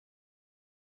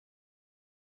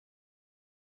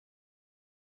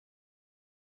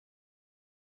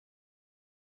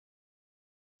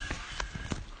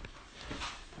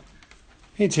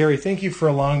Hey Terry, thank you for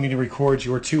allowing me to record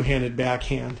your two-handed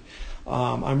backhand.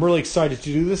 I'm really excited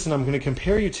to do this, and I'm going to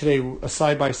compare you today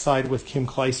side by side with Kim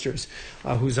Clijsters,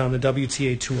 who's on the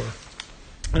WTA tour.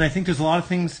 And I think there's a lot of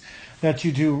things that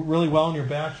you do really well in your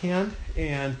backhand,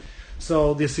 and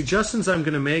so the suggestions I'm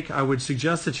going to make, I would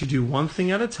suggest that you do one thing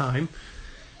at a time,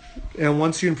 and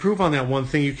once you improve on that one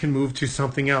thing, you can move to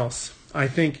something else. I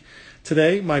think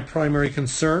today my primary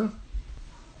concern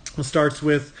starts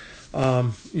with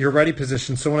your ready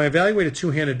position. So when I evaluate a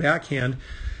two-handed backhand,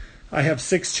 I have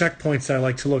 6 checkpoints I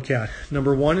like to look at.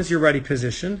 Number 1 is your ready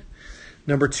position.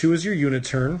 Number 2 is your unit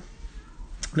turn.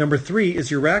 Number 3 is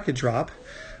your racket drop.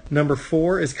 Number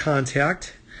 4 is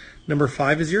contact. Number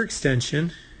 5 is your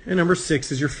extension. And number 6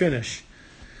 is your finish.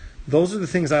 Those are the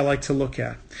things I like to look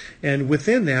at. And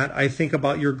within that, I think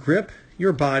about your grip,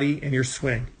 your body, and your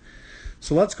swing.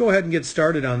 So let's go ahead and get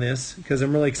started on this because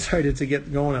I'm really excited to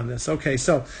get going on this. Okay,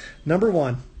 so number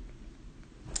 1,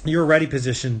 your ready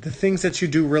position, the things that you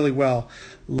do really well.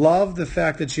 Love the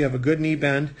fact that you have a good knee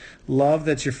bend. Love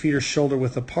that your feet are shoulder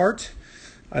width apart.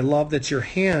 I love that your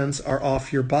hands are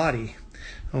off your body.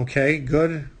 Okay,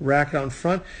 good racket out in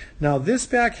front. Now this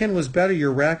backhand was better.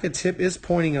 Your racket tip is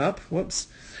pointing up. Whoops,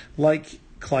 like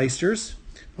Clijsters.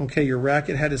 Okay, your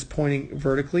racket head is pointing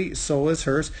vertically, so is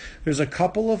hers. There's a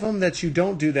couple of them that you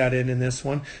don't do that in this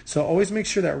one, so always make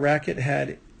sure that racket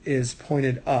head is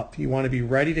pointed up. You want to be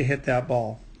ready to hit that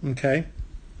ball, okay?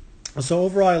 So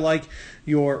overall, I like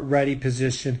your ready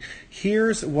position.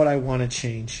 Here's what I want to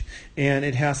change, and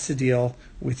it has to deal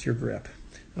with your grip,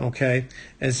 okay?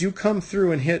 As you come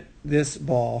through and hit this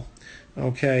ball,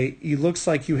 okay, it looks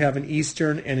like you have an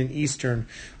Eastern and an Eastern,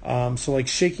 so like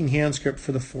shaking hands grip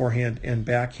for the forehand and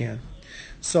backhand.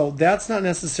 So that's not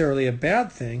necessarily a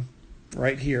bad thing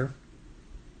right here,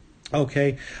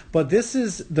 okay, but this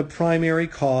is the primary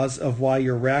cause of why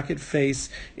your racket face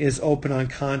is open on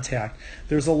contact.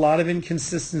 There's a lot of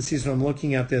inconsistencies when I'm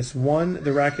looking at this. One,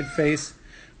 the racket face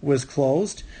was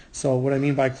closed. So what I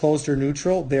mean by closed or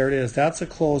neutral, there it is. That's a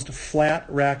closed flat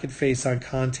racket face on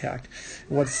contact.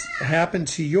 What's happened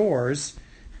to yours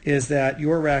is that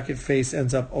your racket face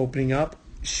ends up opening up,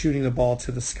 shooting the ball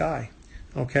to the sky.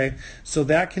 Okay, so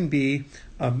that can be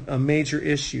a major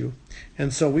issue.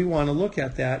 And so we want to look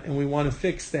at that and we want to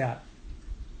fix that.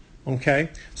 Okay,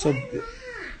 so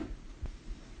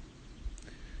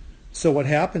what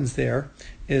happens there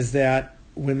is that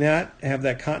when that have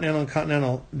that continental and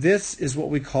continental, this is what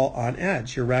we call on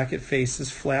edge. Your racket face is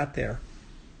flat there.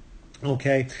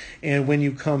 Okay, and when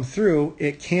you come through,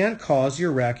 it can cause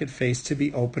your racket face to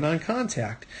be open on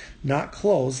contact, not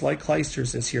closed like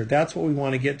Clijsters is here. That's what we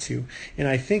want to get to. And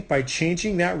I think by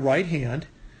changing that right hand,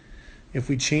 if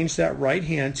we change that right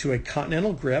hand to a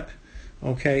continental grip,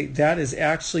 okay, that is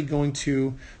actually going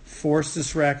to force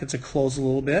this racket to close a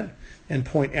little bit and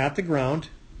point at the ground.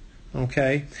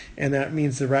 Okay, and that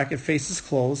means the racket face is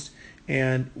closed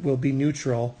and will be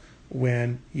neutral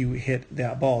when you hit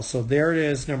that ball. So there it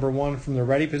is, number 1 from the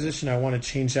ready position. I want to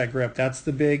change that grip. That's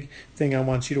the big thing I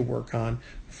want you to work on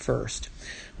first.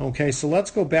 Okay, so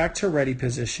let's go back to ready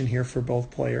position here for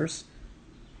both players.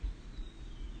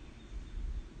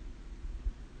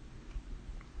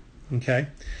 Okay,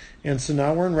 and so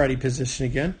now we're in ready position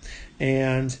again,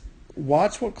 and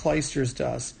watch what Clijsters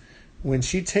does. When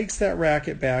she takes that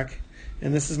racket back,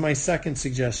 and this is my second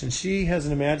suggestion, she has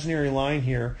an imaginary line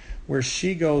here where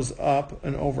she goes up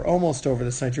and over, almost over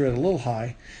this. I drew it a little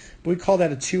high. We call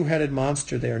that a two-headed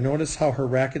monster there. Notice how her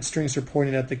racket strings are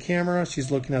pointed at the camera.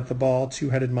 She's looking at the ball,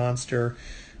 two-headed monster.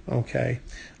 Okay,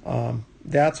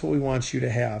 that's what we want you to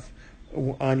have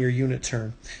on your unit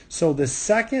turn. So the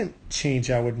second change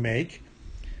I would make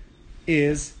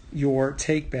is your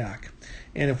take back.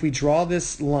 And if we draw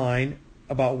this line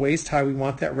about waist high, we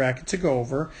want that racket to go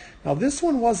over. Now this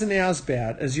one wasn't as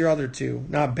bad as your other two.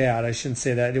 Not bad, I shouldn't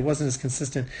say that. It wasn't as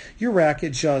consistent. Your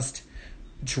racket just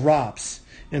drops,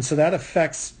 and so that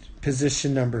affects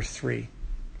position number 3.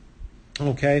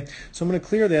 Okay, so I'm going to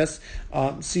clear this.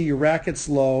 See, your racket's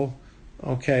low.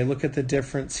 Okay, look at the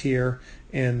difference here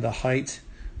in the height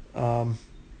down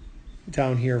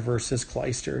here versus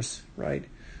Clijsters, right?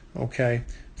 Okay,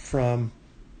 from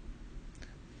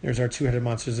there's our two-headed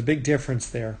monster. There's a big difference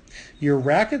there. Your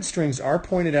racket strings are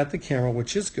pointed at the camera,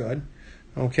 which is good.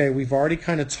 Okay, we've already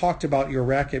kind of talked about your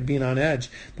racket being on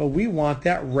edge, but we want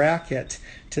that racket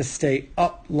to stay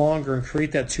up longer and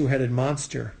create that two-headed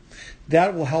monster.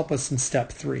 That will help us in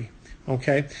step 3.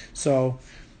 Okay, so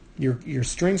your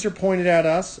strings are pointed at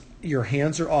us. Your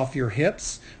hands are off your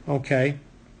hips. Okay,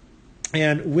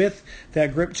 and with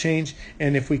that grip change,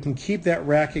 and if we can keep that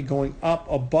racket going up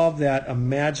above that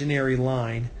imaginary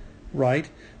line, right,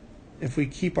 if we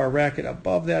keep our racket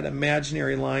above that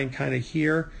imaginary line kind of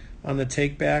here on the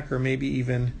take back, or maybe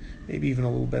even a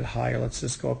little bit higher. Let's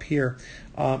just go up here.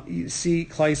 You see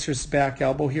Kleister's back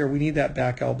elbow here. We need that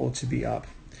back elbow to be up.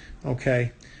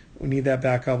 Okay, we need that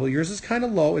back elbow. Yours is kind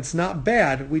of low. It's not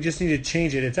bad. We just need to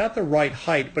change it. It's at the right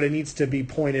height, but it needs to be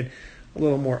pointed a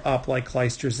little more up like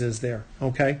Kleister's is there.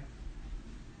 Okay.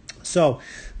 So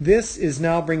this is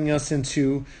now bringing us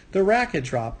into the racket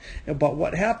drop. But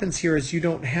what happens here is you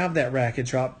don't have that racket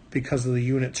drop because of the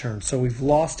unit turn. So we've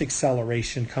lost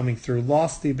acceleration coming through,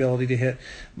 lost the ability to hit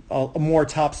a more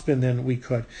topspin than we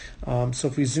could. So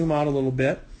if we zoom out a little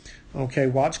bit, okay,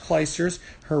 watch Kleister's.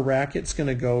 Her racket's going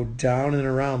to go down and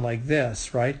around like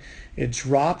this, right? It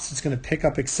drops. It's going to pick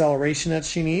up acceleration that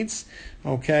she needs,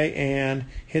 okay, and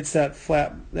hits that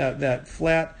flat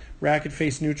flat racket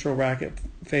face, neutral racket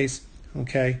face,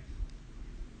 okay.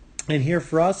 And here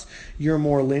for us, you're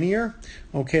more linear,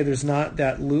 okay. There's not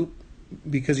that loop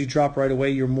because you drop right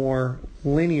away. You're more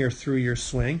linear through your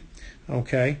swing,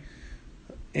 okay.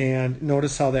 And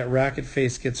notice how that racket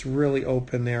face gets really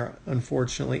open there,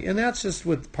 unfortunately. And that's just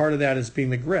what part of that is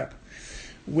being the grip.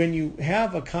 When you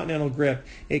have a continental grip,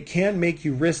 it can make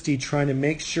you wristy trying to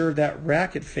make sure that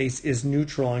racket face is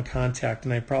neutral on contact,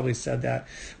 and I probably said that.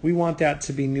 We want that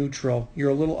to be neutral.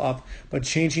 You're a little up, but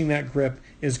changing that grip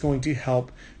is going to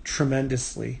help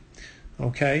tremendously.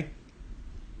 Okay?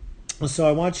 So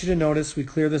I want you to notice, we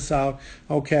clear this out.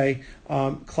 Okay,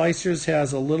 Kleister's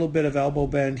has a little bit of elbow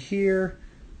bend here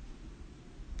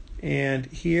and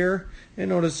here,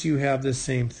 and notice you have the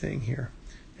same thing here.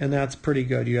 And that's pretty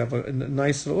good. You have a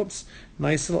nice little,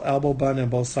 nice little elbow bend on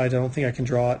both sides. I don't think I can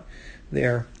draw it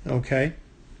there, okay?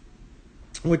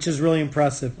 Which is really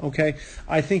impressive, okay?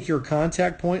 I think your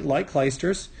contact point, like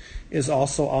Kleister's, is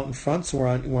also out in front. So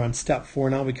we're on step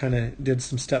 4 now. We kind of did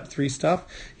some step 3 stuff.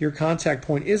 Your contact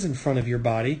point is in front of your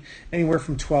body. Anywhere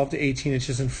from 12 to 18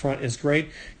 inches in front is great.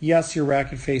 Yes, your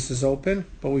racket face is open,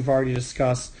 but we've already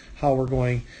discussed how we're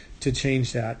going to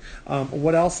change that.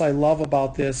 What else I love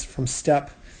about this from step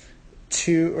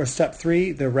 2 or step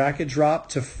 3, the racket drop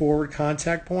to forward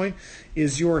contact point,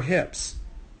 is your hips.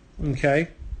 Okay?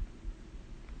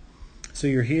 So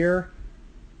you're here,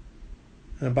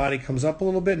 and the body comes up a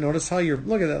little bit. Notice how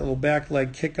look at that little back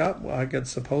leg kick up like it's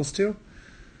supposed to.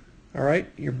 All right?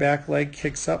 Your back leg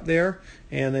kicks up there,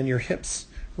 and then your hips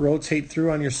rotate through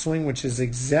on your swing, which is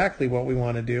exactly what we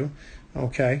want to do.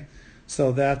 Okay?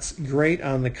 So that's great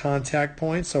on the contact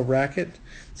point. So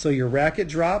your racket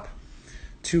drop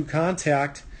to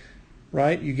contact,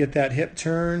 right? You get that hip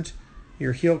turned,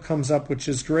 your heel comes up, which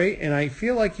is great. And I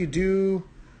feel like you do,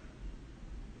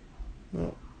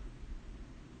 well,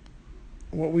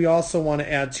 what we also want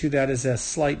to add to that is a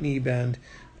slight knee bend.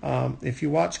 If you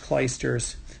watch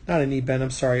Kleister's, not a knee bend, I'm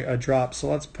sorry, a drop. So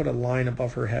let's put a line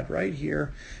above her head right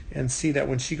here and see that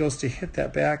when she goes to hit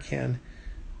that backhand,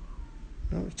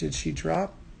 oh, did she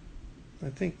drop?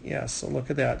 I think, yes. So look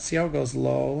at that. See how it goes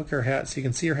low? Look at her hat. So you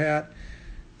can see her hat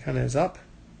kind of is up.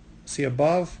 See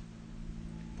above,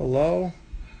 below.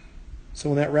 So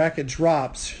when that racket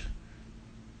drops,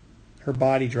 her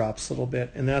body drops a little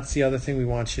bit. And that's the other thing we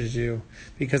want you to do,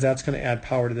 because that's going to add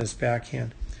power to this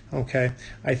backhand. Okay?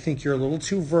 I think you're a little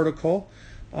too vertical.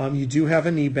 You do have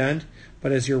a knee bend,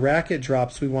 but as your racket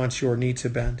drops, we want your knee to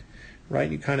bend.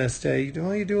 Right? You kind of stay,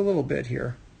 well, you do a little bit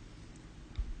here.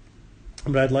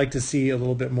 But I'd like to see a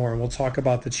little bit more, and we'll talk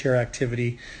about the chair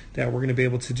activity that we're going to be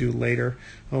able to do later.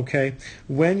 Okay,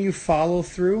 when you follow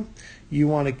through, you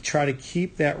want to try to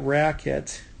keep that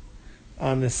racket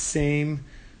on the same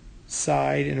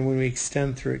side, and when we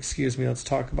extend through, excuse me, let's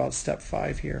talk about step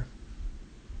 5 here.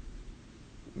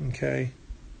 Okay.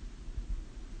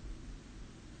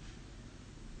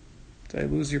 Did I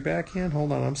lose your backhand?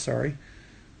 Hold on, I'm sorry.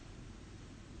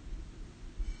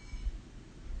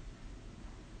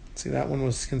 See, that one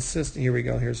was consistent. Here we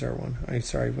go. Here's our one. I'm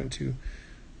sorry, went to.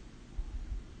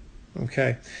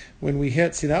 Okay. When we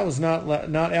hit, see, that was not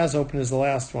as open as the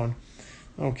last one.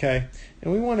 Okay.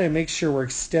 And we want to make sure we're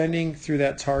extending through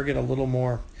that target a little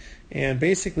more. And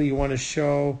basically, you want to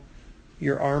show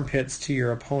your armpits to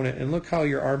your opponent. And look how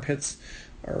your armpits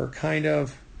are kind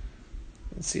of,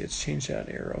 let's see, let's change that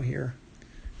arrow here.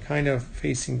 Kind of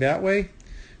facing that way.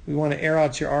 We want to air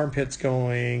out your armpits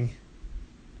going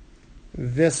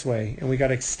this way, and we got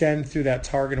to extend through that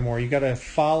target more. You got to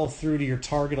follow through to your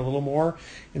target a little more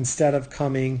instead of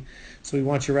coming. So we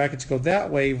want your racket to go that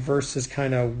way versus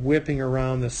kind of whipping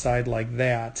around the side like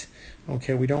that.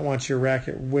 Okay, we don't want your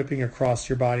racket whipping across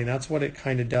your body, and that's what it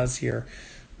kind of does here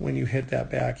when you hit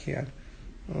that backhand.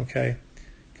 Okay,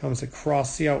 comes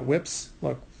across. See how it whips?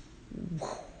 Look,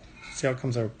 see how it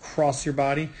comes across your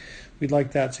body. we'd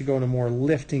like that to go in a more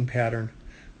lifting pattern,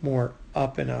 more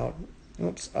up and out.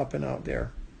 Oops, up and out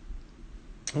there.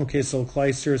 Okay, so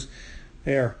Clijsters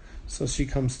there. So she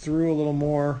comes through a little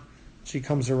more. She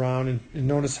comes around, and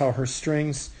notice how her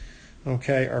strings,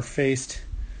 okay, are faced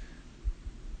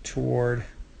toward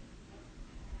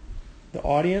the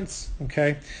audience.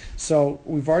 Okay, so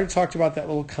we've already talked about that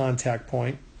little contact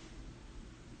point.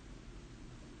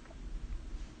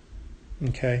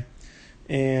 Okay,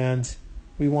 and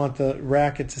we want the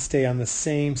racket to stay on the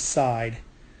same side,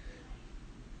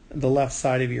 the left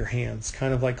side of your hands,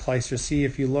 kind of like Clijster. See,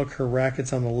 if you look, her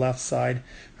racket's on the left side.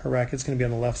 Her racket's going to be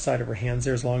on the left side of her hands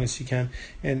there as long as she can,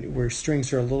 and where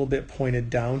strings are a little bit pointed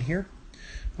down here.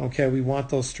 Okay, we want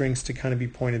those strings to kind of be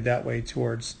pointed that way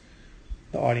towards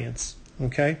the audience.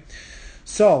 Okay,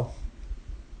 so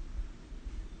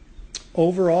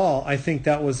overall, I think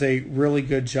that was a really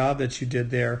good job that you did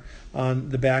there on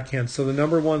the backhand. So the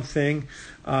number one thing,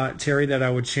 Terry, that I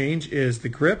would change is the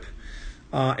grip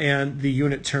and the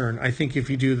unit turn. I think if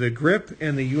you do the grip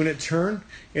and the unit turn,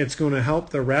 it's going to help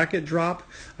the racket drop.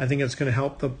 I think it's going to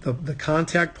help the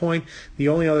contact point. The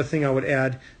only other thing I would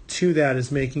add to that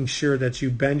is making sure that you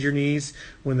bend your knees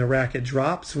when the racket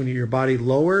drops, when your body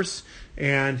lowers,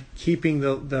 and keeping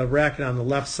the racket on the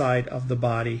left side of the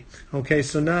body. Okay,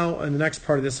 so now in the next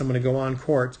part of this, I'm going to go on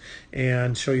court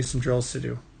and show you some drills to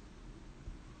do.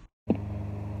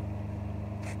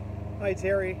 Hi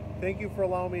Terry, thank you for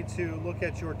allowing me to look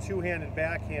at your two-handed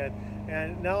backhand.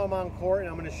 And now I'm on court and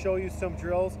I'm going to show you some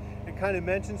drills and kind of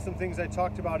mention some things I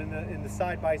talked about in the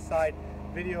side-by-side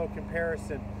video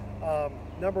comparison.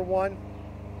 Number one,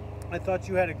 I thought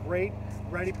you had a great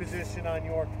ready position on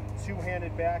your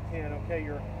two-handed backhand. Okay,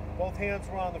 both hands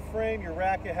were on the frame, your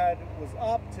racket head was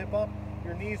up, tip up,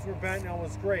 your knees were bent, and it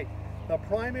was great. The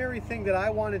primary thing that I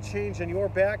want to change in your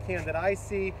backhand that I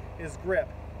see is grip.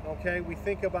 Okay, we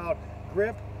think about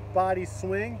grip, body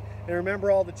swing, and remember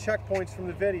all the checkpoints from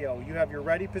the video. You have your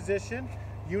ready position,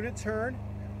 unit turn,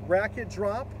 racket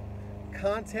drop,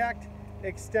 contact,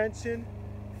 extension,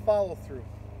 follow through.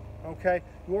 Okay,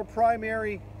 your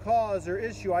primary cause or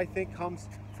issue, I think, comes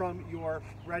from your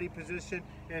ready position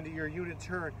and your unit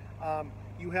turn.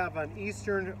 You have an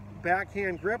Eastern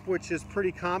backhand grip, which is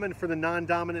pretty common for the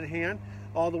non-dominant hand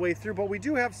all the way through, but we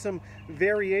do have some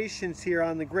variations here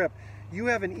on the grip. You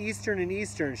have an Eastern and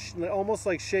Eastern, almost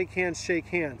like shake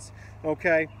hands,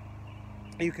 okay?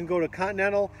 You can go to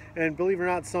Continental, and believe it or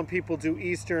not, some people do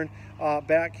Eastern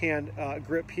backhand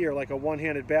grip here, like a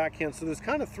one-handed backhand. So there's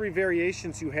kind of three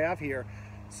variations you have here.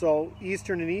 So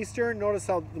Eastern and Eastern, notice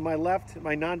how my left,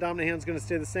 my non-dominant hand is going to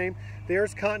stay the same.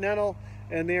 There's Continental,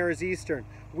 and there is Eastern.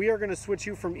 We are going to switch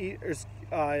you from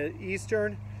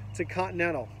Eastern to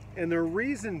Continental. And the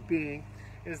reason being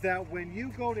is that when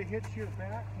you go to hit your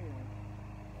backhand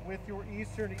with your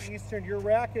Eastern to Eastern, your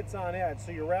racket's on edge.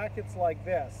 So your racket's like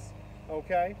this,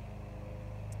 okay?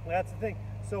 That's the thing.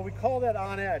 So we call that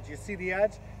on edge. You see the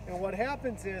edge? And what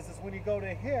happens is when you go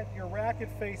to hit, your racket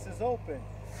face is open.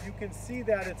 You can see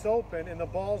that it's open and the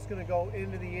ball's going to go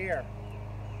into the air.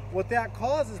 What that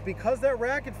causes, because that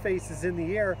racket face is in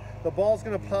the air, the ball's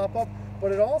going to pop up,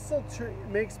 but it also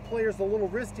makes players a little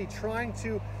risky trying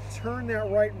to turn that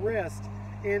right wrist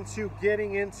into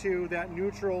getting into that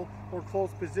neutral or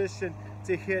close position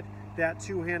to hit that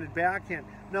two-handed backhand.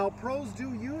 Now, pros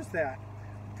do use that.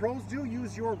 Pros do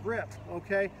use your grip,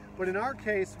 okay? But in our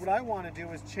case, what I want to do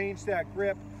is change that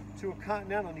grip to a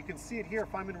Continental. And you can see it here.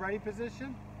 If I'm in ready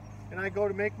position and I go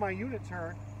to make my unit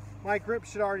turn, my grip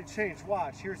should already change.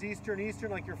 Watch, here's Eastern, Eastern,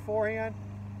 like your forehand,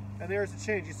 and there's a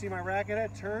change. You see my racket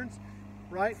head turns,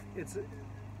 right? It's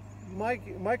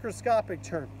a microscopic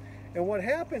turn. And what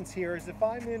happens here is if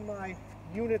I'm in my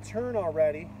unit turn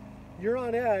already, you're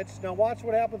on edge. Now watch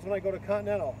what happens when I go to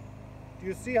Continental. Do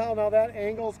you see how now that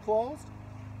angle's closed?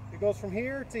 It goes from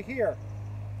here to here.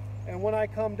 And when I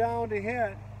come down to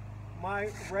hit, my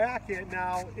racket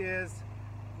now is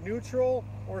neutral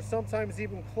or sometimes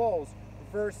even closed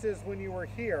versus when you were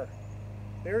here.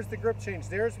 There's the grip change.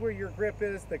 There's where your grip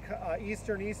is, the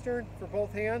Eastern, Eastern for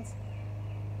both hands.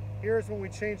 Here's when we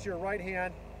change your right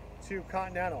hand to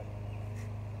Continental.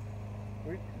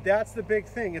 That's the big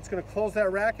thing. It's going to close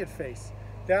that racket face.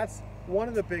 That's one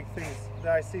of the big things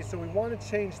that I see. So we want to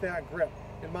change that grip,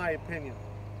 in my opinion.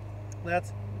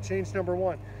 That's change number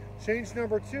one. Change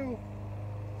number two,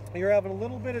 you're having a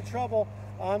little bit of trouble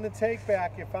on the take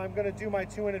back. If I'm going to do my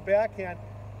two-handed backhand,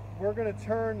 we're going to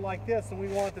turn like this, and we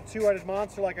want the two-headed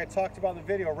monster like I talked about in the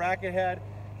video, racket head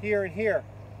here and here.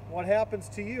 What happens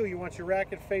to you, you want your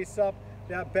racket face up,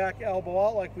 that back elbow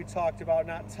out like we talked about,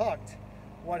 not tucked.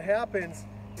 What happens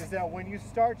is that when you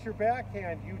start your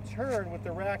backhand, you turn with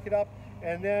the racket up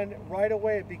and then right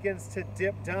away it begins to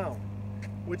dip down,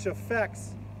 which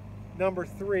affects number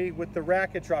 3 with the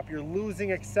racket drop. You're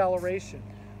losing acceleration.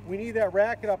 We need that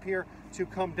racket up here to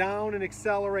come down and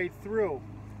accelerate through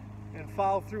and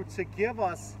follow through to give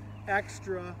us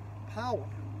extra power,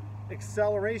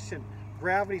 acceleration.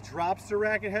 Gravity drops the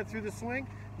racket head through the swing.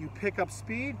 You pick up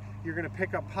speed, you're going to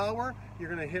pick up power, you're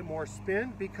going to hit more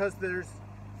spin because there's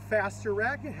faster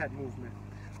racket head movement.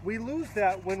 We lose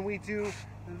that when we do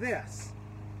this,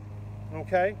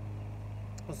 okay?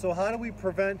 So how do we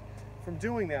prevent from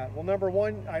doing that? Well, number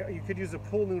one, you could use a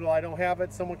pool noodle. I don't have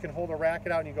it. Someone can hold a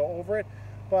racket out and you go over it.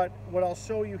 But what I'll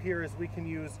show you here is we can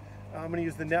use, I'm going to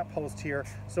use the net post here.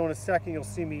 So in a second, you'll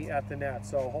see me at the net.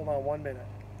 So hold on 1 minute.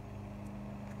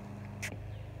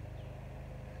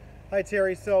 Hi,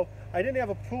 Terry. So I didn't have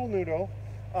a pool noodle,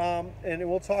 and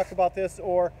we'll talk about this,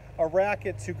 or a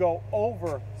racket to go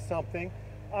over something.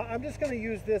 I'm just going to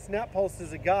use this net post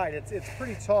as a guide. It's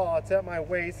pretty tall. It's at my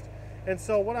waist. And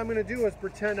so what I'm going to do is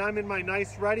pretend I'm in my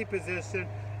nice ready position,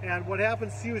 and what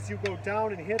happens to you is you go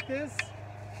down and hit this,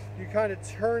 you kind of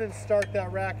turn and start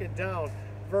that racket down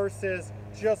versus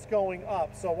just going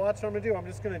up. So watch what I'm going to do. I'm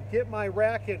just going to get my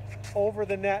racket over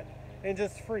the net and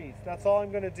just freeze. That's all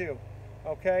I'm going to do.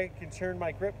 Okay, can turn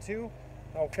my grip too.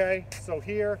 Okay, so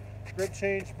here, grip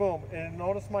change, boom. And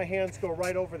notice my hands go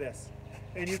right over this.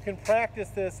 And you can practice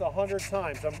this 100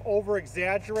 times. I'm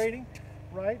over-exaggerating,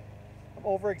 right? I'm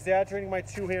over-exaggerating my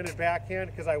two-handed backhand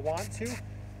because I want to,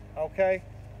 okay?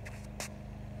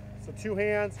 So 2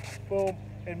 hands, boom,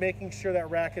 and making sure that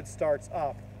racket starts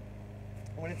up.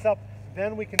 When it's up,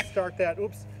 then we can start that,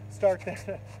 start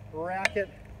that racket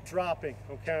dropping.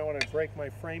 Okay, I want to break my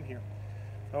frame here,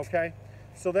 okay?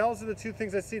 So those are the 2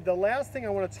 things I see. The last thing I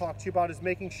want to talk to you about is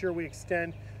making sure we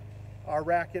extend our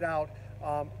racket out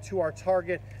to our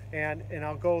target, and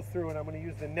I'll go through, and I'm going to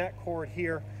use the net cord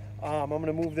here. I'm going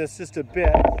to move this just a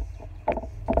bit.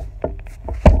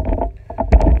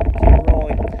 Keep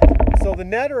rolling. So the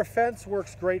net or a fence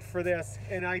works great for this,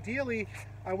 and ideally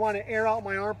I want to air out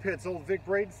my armpits, old Vic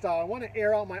Braden style. I want to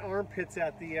air out my armpits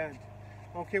at the end.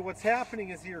 Okay, what's happening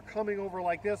is you're coming over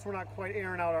like this, we're not quite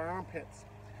airing out our armpits.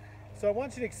 So I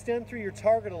want you to extend through your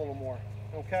target a little more,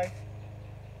 okay?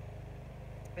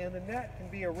 And the net can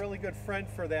be a really good friend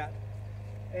for that.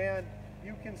 And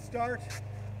you can start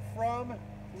from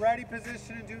ready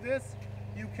position and do this.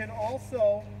 You can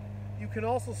also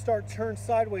start turn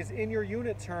sideways in your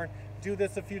unit turn, do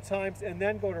this a few times, and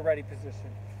then go to ready position.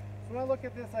 So when I look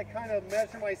at this, I kind of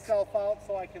measure myself out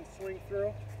so I can swing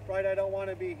through, right? I don't want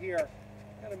to be here.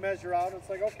 I kind of measure out, and it's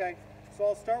like, okay. So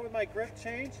I'll start with my grip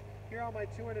change here on my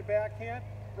two-handed backhand,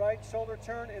 right shoulder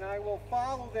turn, and I will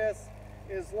follow this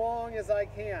as long as I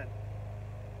can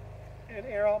and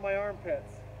air out my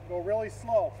armpits. Go really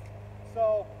slow.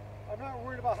 So I'm not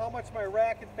worried about how much my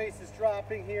racket face is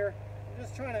dropping here. I'm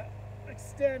just trying to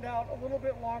extend out a little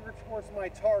bit longer towards my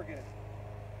target.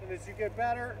 And as you get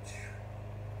better,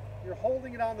 you're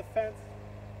holding it on the fence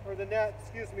or the net,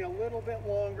 excuse me, a little bit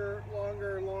longer,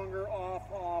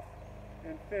 off,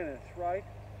 and finish, right?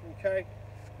 Okay?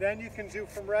 Then you can do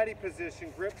from ready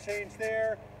position, grip change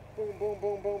there, boom, boom,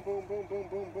 boom, boom, boom, boom, boom,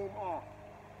 boom, boom, off.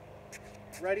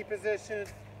 Ready position,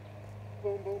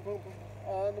 boom, boom, boom, boom,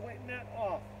 on the way, net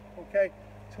off, okay,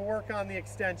 to work on the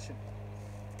extension.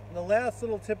 And the last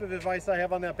little tip of advice I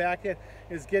have on that backhand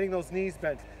is getting those knees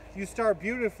bent. You start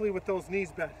beautifully with those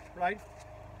knees bent, right?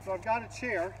 So I've got a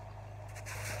chair,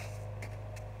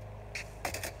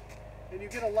 and you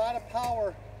get a lot of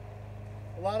power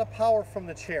from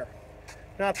the chair.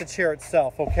 Not the chair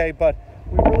itself, okay, but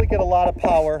we really get a lot of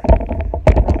power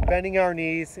from bending our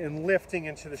knees and lifting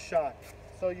into the shot.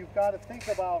 So you've got to think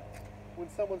about when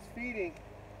someone's feeding,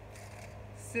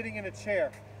 sitting in a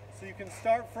chair. So you can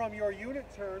start from your unit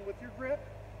turn with your grip,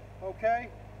 okay,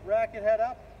 racket head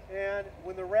up, and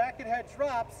when the racket head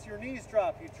drops, your knees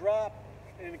drop. You drop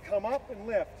and come up and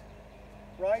lift,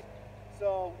 right?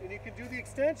 So, and you can do the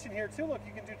extension here too. Look,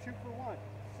 you can do 2 for 1.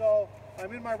 So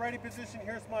I'm in my ready position.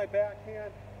 Here's my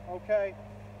backhand, okay,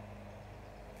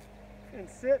 and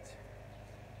sit.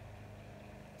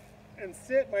 And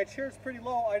sit. My chair's pretty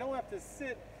low. I don't have to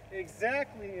sit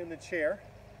exactly in the chair,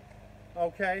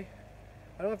 okay?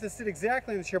 I don't have to sit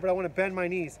exactly in the chair, but I want to bend my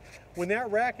knees. When that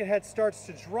racket head starts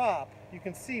to drop, you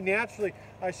can see naturally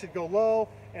I should go low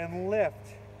and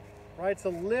lift, right? It's a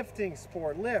lifting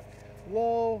sport. Lift,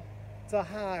 low to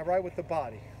high, right with the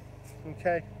body,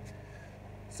 okay?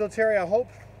 So Terry, I hope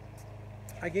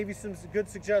I gave you some good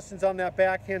suggestions on that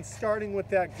backhand, starting with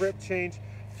that grip change,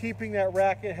 keeping that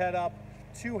racket head up,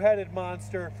 two-headed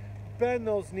monster, bend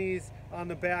those knees on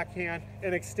the backhand,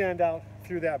 and extend out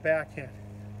through that backhand,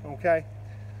 okay?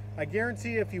 I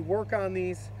guarantee if you work on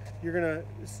these, you're going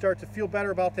to start to feel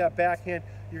better about that backhand.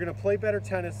 You're going to play better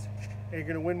tennis, and you're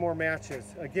going to win more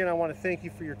matches. Again, I want to thank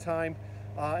you for your time,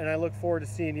 and I look forward to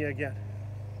seeing you again.